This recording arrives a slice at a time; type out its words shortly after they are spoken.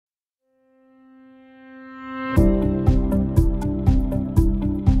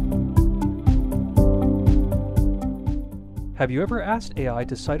Have you ever asked AI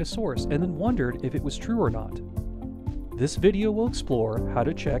to cite a source and then wondered if it was true or not? This video will explore how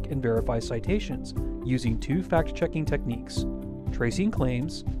to check and verify citations using two fact-checking techniques: tracing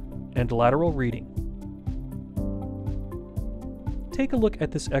claims and lateral reading. Take a look at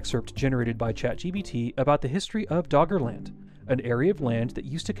this excerpt generated by ChatGPT about the history of Doggerland, an area of land that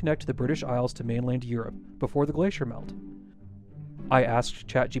used to connect the British Isles to mainland Europe before the glacier melt. I asked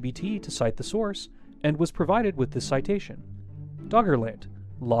ChatGPT to cite the source and was provided with this citation: Doggerland,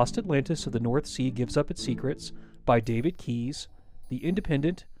 Lost Atlantis of the North Sea Gives Up Its Secrets by David Keyes, The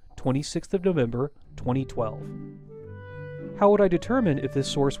Independent, 26th of November, 2012. How would I determine if this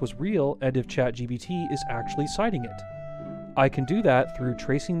source was real and if ChatGPT is actually citing it? I can do that through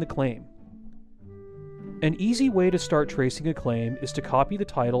tracing the claim. An easy way to start tracing a claim is to copy the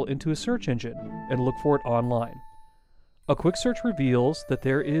title into a search engine and look for it online. A quick search reveals that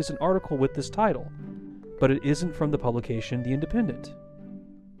there is an article with this title, but it isn't from the publication The Independent.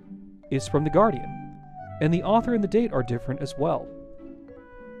 It's from The Guardian, and the author and the date are different as well.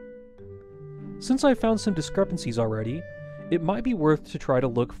 Since I found some discrepancies already, it might be worth to try to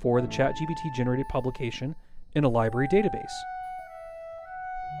look for the ChatGPT-generated publication in a library database.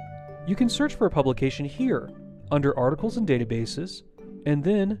 You can search for a publication here, under Articles and Databases, and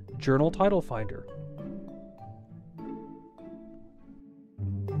then Journal Title Finder.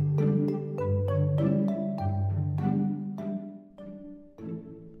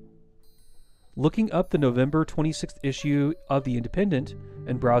 Looking up the November 26th issue of The Independent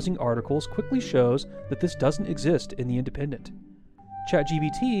and browsing articles quickly shows that this doesn't exist in The Independent.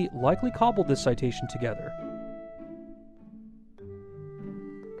 ChatGPT likely cobbled this citation together.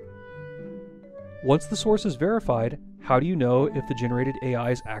 Once the source is verified, how do you know if the generated AI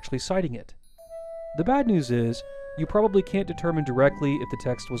is actually citing it? The bad news is, you probably can't determine directly if the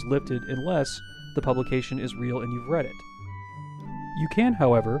text was lifted unless the publication is real and you've read it. You can,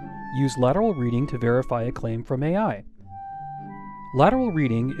 however, use lateral reading to verify a claim from AI. Lateral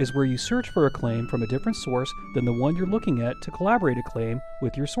reading is where you search for a claim from a different source than the one you're looking at to collaborate a claim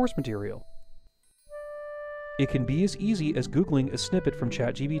with your source material. It can be as easy as Googling a snippet from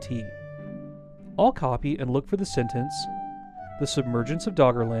ChatGPT. I'll copy and look for the sentence, "The submergence of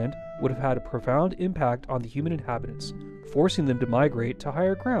Doggerland would have had a profound impact on the human inhabitants, forcing them to migrate to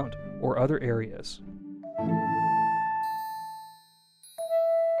higher ground or other areas."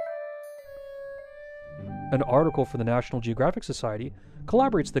 An article from the National Geographic Society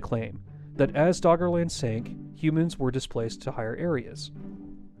corroborates the claim that as Doggerland sank, humans were displaced to higher areas.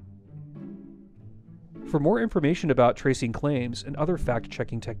 For more information about tracing claims and other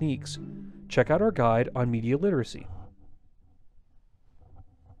fact-checking techniques, check out our guide on media literacy.